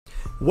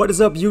What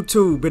is up,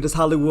 YouTube? It is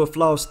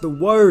HWFLOSS, the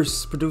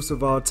worst producer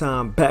of all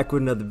time, back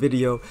with another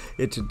video.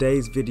 In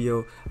today's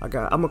video, I'm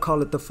gonna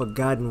call it the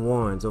Forgotten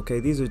Ones. Okay,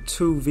 these are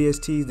two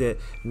VSTs that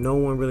no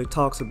one really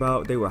talks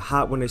about. They were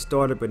hot when they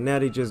started, but now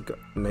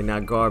they're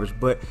not garbage,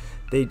 but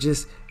they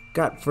just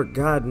got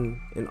forgotten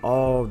in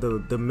all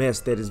the mess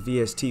that is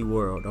VST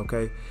world.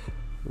 Okay,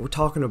 we're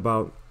talking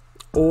about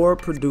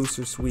Orb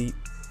Producer Suite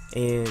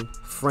and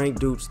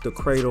Frank Duke's The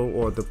Cradle,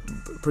 or the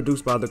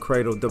produced by The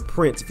Cradle, the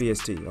Prince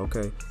VST.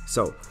 Okay,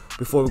 so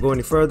before we go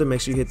any further,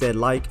 make sure you hit that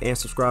like and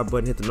subscribe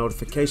button, hit the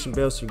notification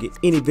bell so you get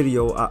any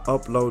video I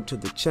upload to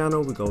the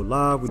channel. We go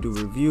live, we do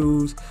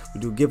reviews, we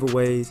do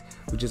giveaways,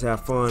 we just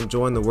have fun.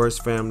 Join the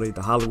worst family,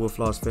 the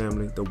HWFLOSS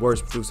family, the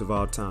worst producer of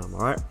all time.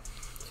 All right,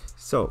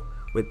 so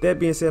with that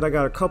being said, I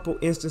got a couple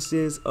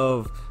instances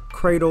of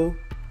Cradle,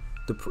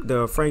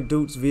 the Frank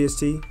Duke's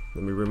VST.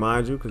 Let me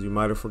remind you, because you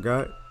might have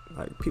forgot.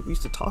 Like, people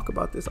used to talk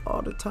about this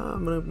all the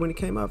time when it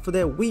came out for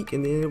that week,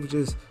 and then it was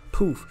just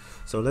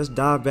poof. So let's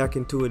dive back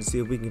into it and see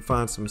if we can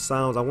find some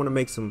sounds. I want to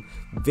make some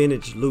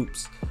vintage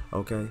loops.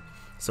 Okay,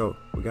 so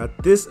we got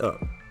this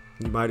up.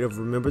 You might have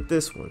remembered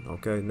this one.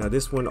 Okay, now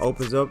this one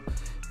opens up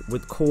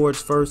with chords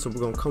first, so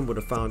we're gonna come with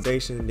a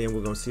foundation, and then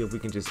we're gonna see if we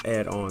can just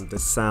add on the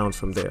sounds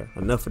from there.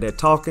 Enough of that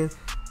talking,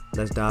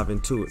 let's dive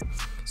into it.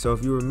 So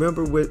if you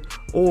remember with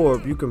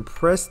Orb, you can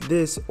press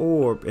this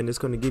Orb and it's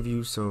going to give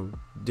you some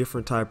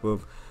different type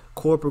of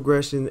chord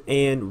progression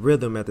and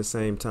rhythm at the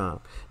same time.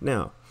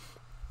 Now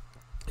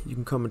you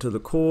can come into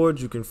the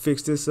chords, you can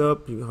fix this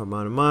up, you can have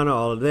minor,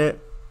 all of that.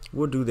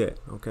 We'll do that.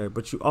 Okay,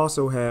 but you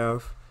also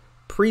have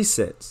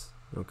presets.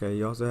 Okay,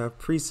 you also have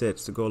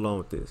presets to go along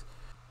with this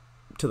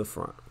to the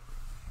front.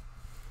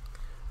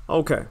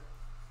 Okay,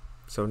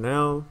 so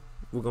now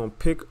we're gonna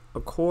pick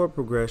a chord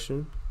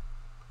progression.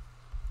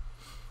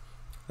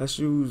 Let's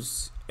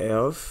use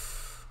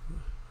F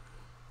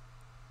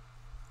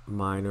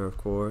minor, of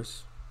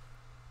course.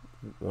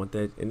 Want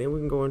that, and then we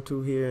can go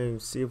into here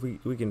and see if we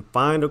can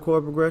find a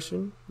chord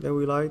progression that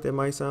we like that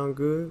might sound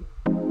good.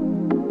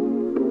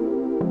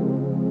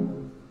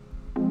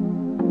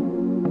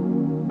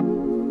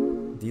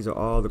 These are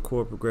all the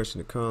chord progression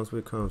it comes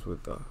with. It comes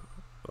with a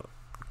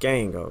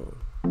gang of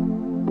them.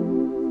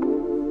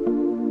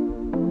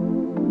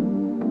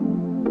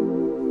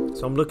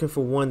 So I'm looking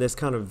for one that's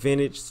kind of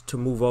vintage to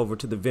move over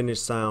to the vintage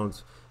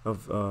sounds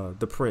of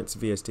the Prince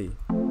VST.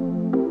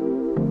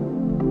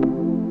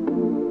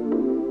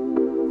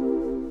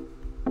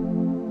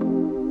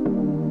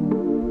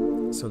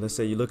 So let's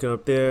say you're looking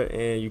up there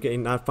and you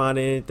cannot find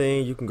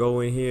anything. You can go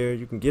in here,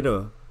 you can get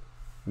a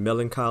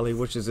melancholy,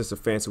 which is just a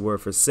fancy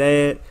word for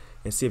sad,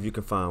 and see if you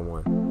can find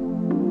one.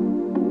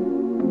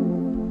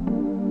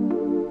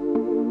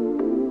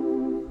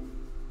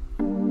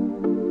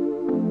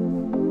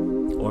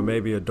 Or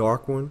maybe a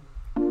dark one.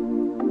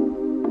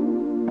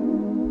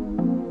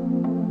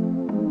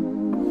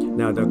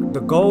 Now the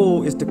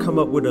goal is to come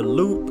up with a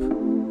loop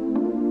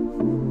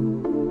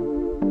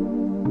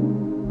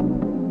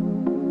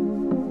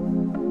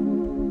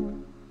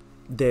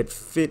that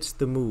fits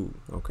the mood.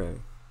 Okay,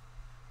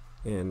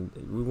 and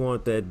we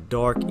want that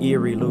dark,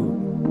 eerie loop.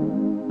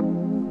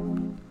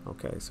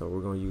 Okay, so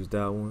we're gonna use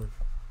that one,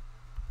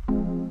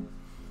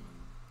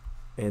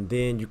 and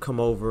then you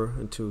come over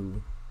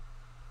into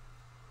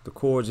the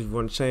chords if you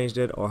want to change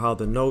that, or how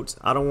the notes.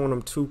 I don't want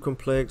them too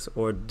complex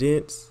or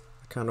dense.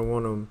 I kind of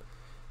want them,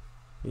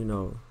 you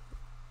know.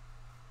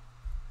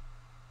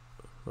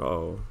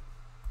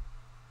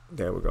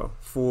 There we go.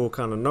 Full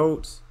kind of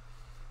notes,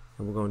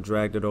 and we're gonna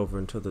drag that over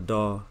into the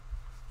DAW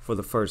for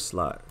the first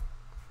slot.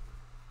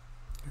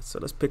 So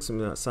let's pick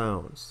some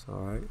sounds.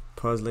 All right,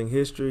 puzzling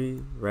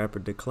history,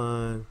 rapid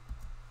decline.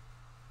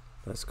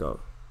 Let's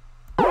go.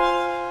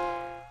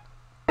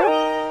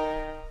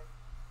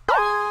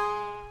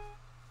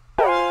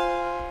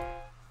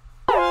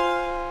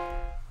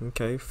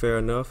 Okay, fair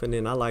enough. And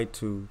then I like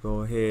to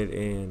go ahead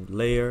and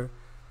layer.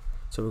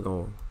 So we're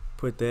gonna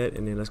put that,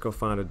 and then let's go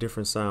find a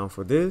different sound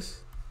for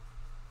this,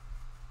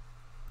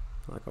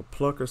 like a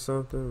pluck or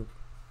something.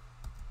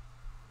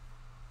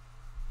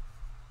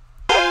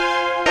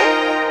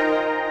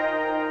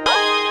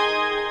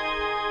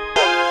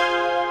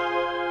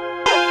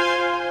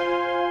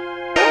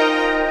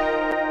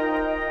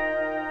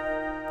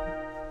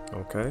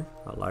 Okay,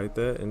 I like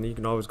that. And you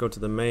can always go to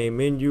the main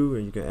menu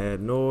and you can add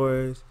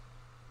noise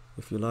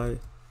if you like.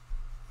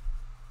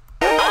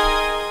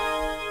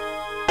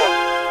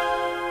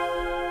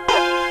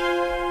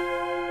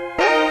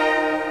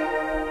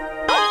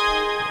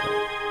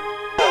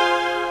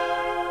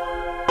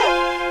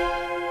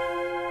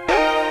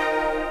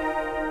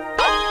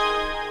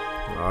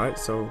 Alright,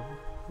 so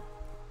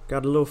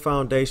got a little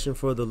foundation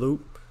for the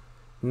loop.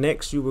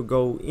 Next, you will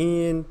go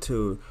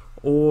into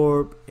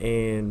Orb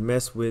and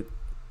mess with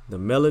the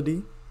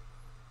melody.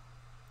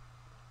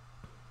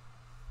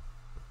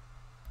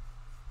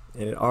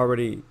 And it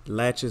already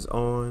latches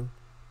on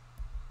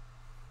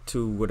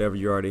to whatever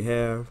you already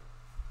have,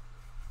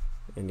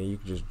 and then you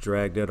can just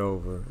drag that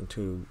over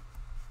into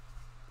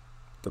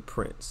the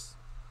Prince.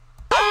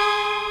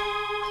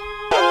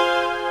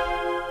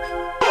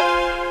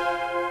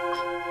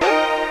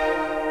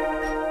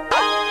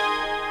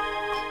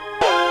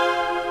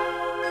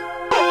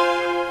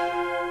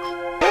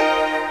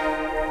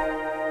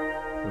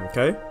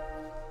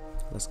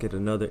 Let's get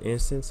another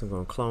instance. I'm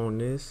going to clone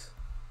this.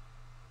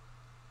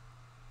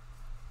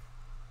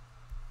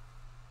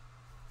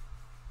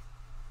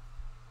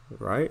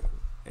 Right,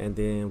 and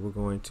then we're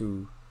going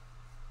to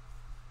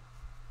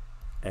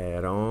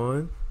add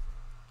on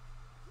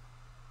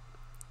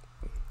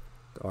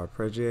the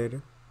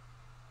arpeggiator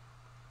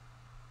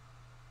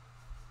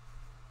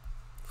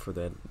for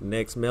that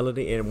next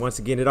melody. And once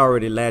again, it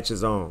already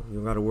latches on. You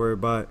don't got to worry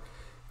about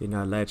it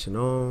not latching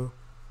on.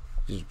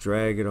 Just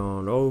drag it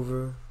on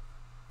over.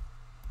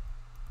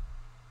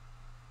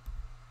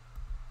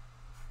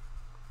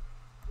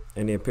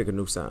 And then pick a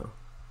new sound.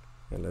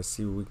 And let's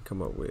see what we can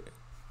come up with.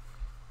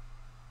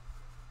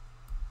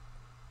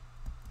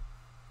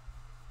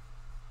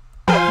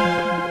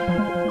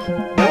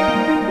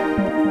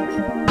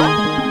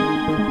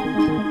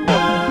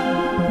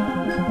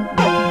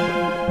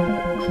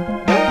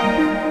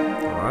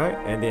 Alright,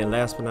 and then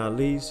last but not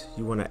least,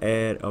 you want to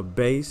add a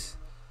bass.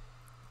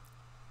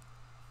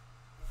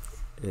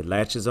 It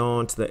latches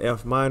on to the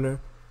F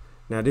minor.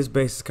 Now this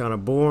bass is kind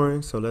of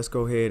boring, so let's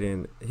go ahead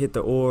and hit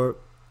the orb.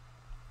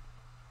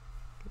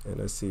 And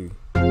let's see.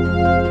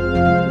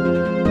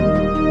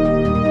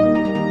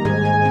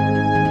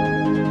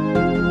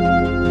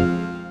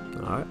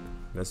 Alright,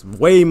 that's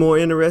way more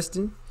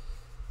interesting.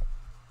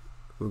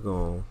 We're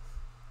going to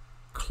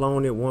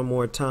clone it one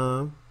more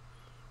time.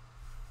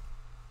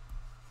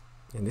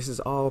 And this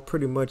is all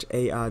pretty much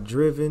AI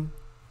driven.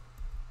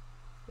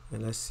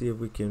 And let's see if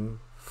we can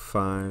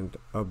find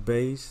a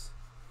bass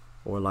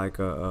or like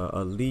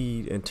a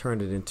lead and turn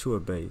it into a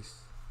bass.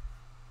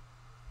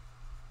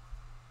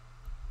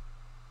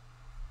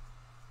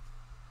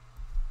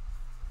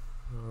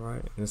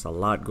 Alright, there's a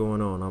lot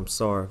going on. I'm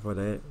sorry for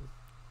that.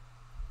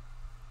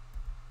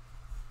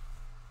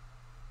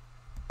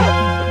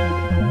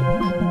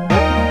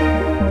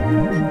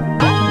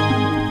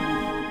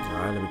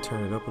 Alright, let me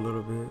turn it up a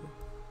little bit.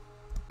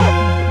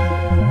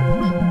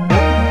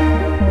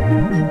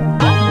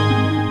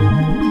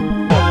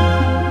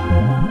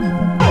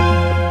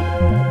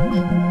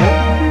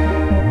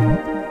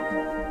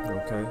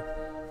 Okay,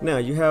 now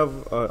you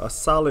have a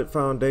solid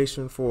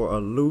foundation for a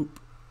loop.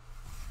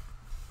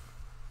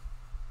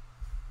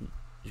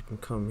 You can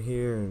come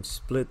here and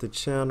split the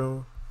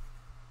channel,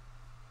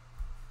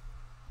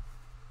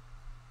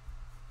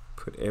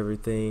 put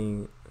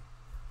everything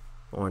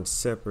on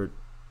separate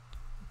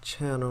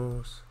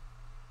channels.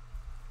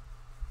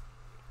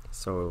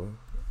 So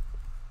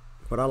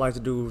what I like to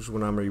do is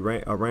when I'm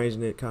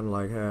arranging it, kind of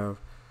like have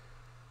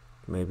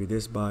maybe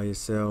this by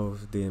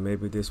itself, then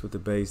maybe this with the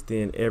bass,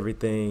 then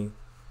everything.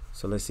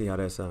 So let's see how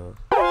that sounds.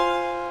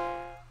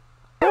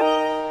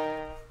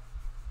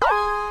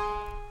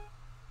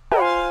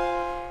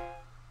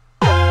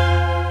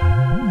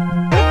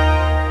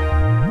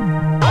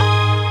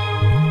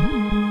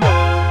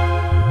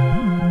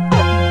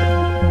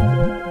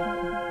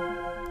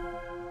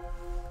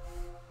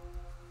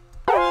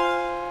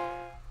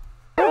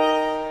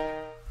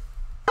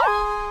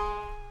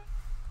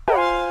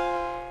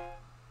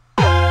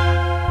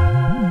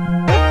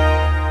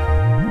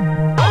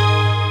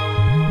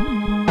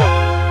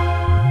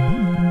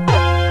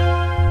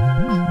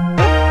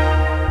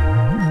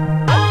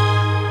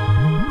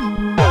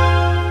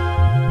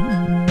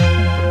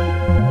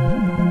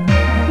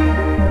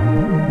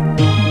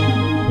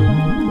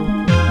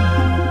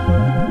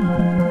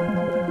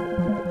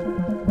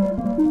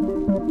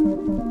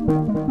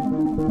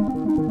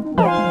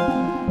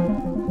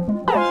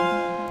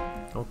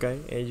 Okay,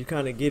 and you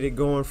kind of get it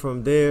going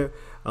from there.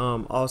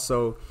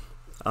 Also,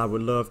 I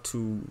would love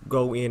to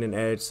go in and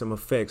add some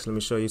effects. Let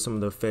me show you some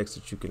of the effects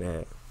that you can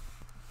add.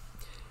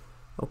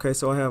 Okay,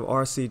 so I have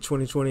RC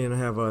 2020 and I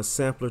have a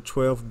sampler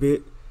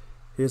 12-bit.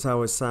 Here's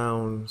how it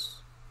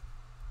sounds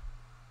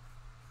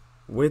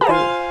with it.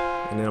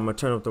 And then I'm going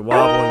to turn up the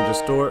wobble and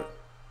distort.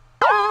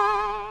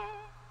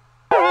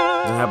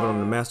 And have it on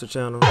the master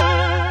channel.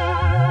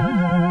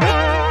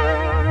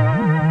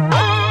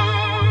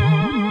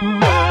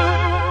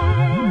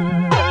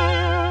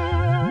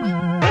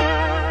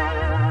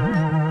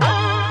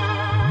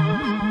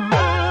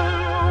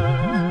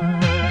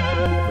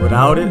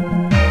 Without it.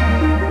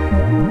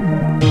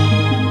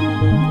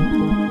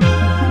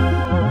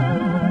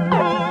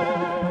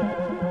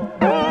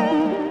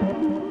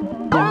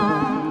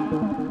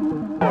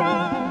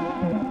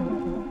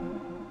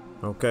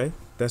 Okay,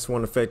 that's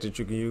one effect that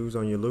you can use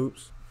on your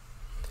loops.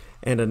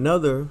 And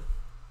another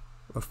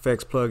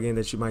effects plugin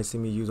that you might see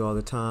me use all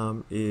the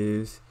time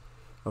is,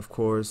 of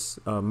course,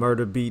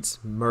 Murder Beats,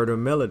 Murder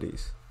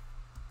Melodies.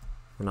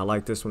 And I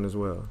like this one as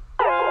well.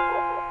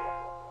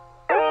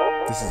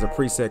 This is a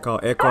preset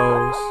called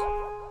Echoes.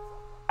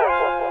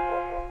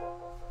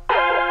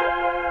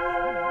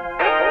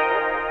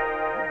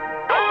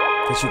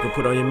 That you can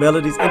put on your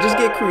melodies and just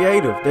get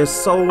creative. There's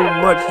so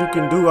much you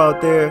can do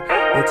out there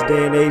in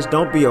today and age.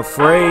 Don't be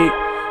afraid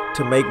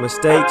to make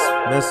mistakes,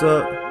 mess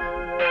up.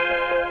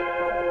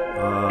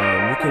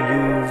 You can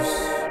use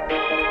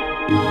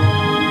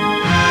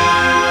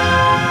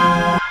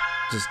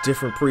just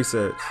different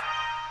presets.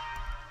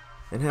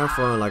 and have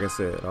fun, like I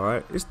said.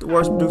 Alright, it's the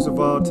worst producer of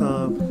all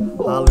time,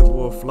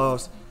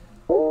 HWFLOSS.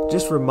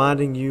 Just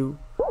reminding you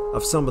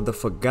of some of the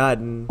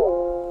forgotten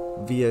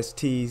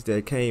VSTs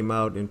that came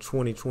out in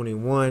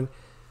 2021.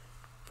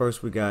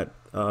 First we got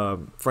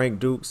Frank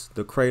Duke's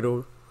The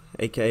Cradle,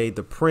 aka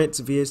the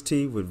Prince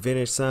VST with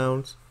vintage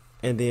sounds.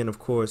 And then of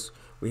course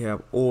we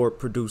have Chord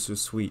Producer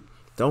Suite.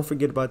 Don't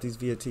forget about these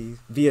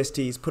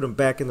VSTs, put them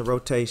back in the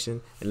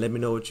rotation and let me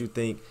know what you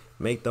think.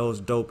 Make those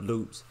dope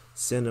loops,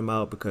 send them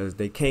out because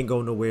they can't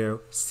go nowhere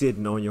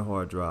sitting on your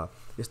hard drive.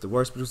 It's the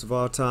worst producer of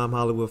all time,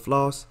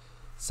 HWFLOSS,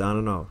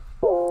 signing off.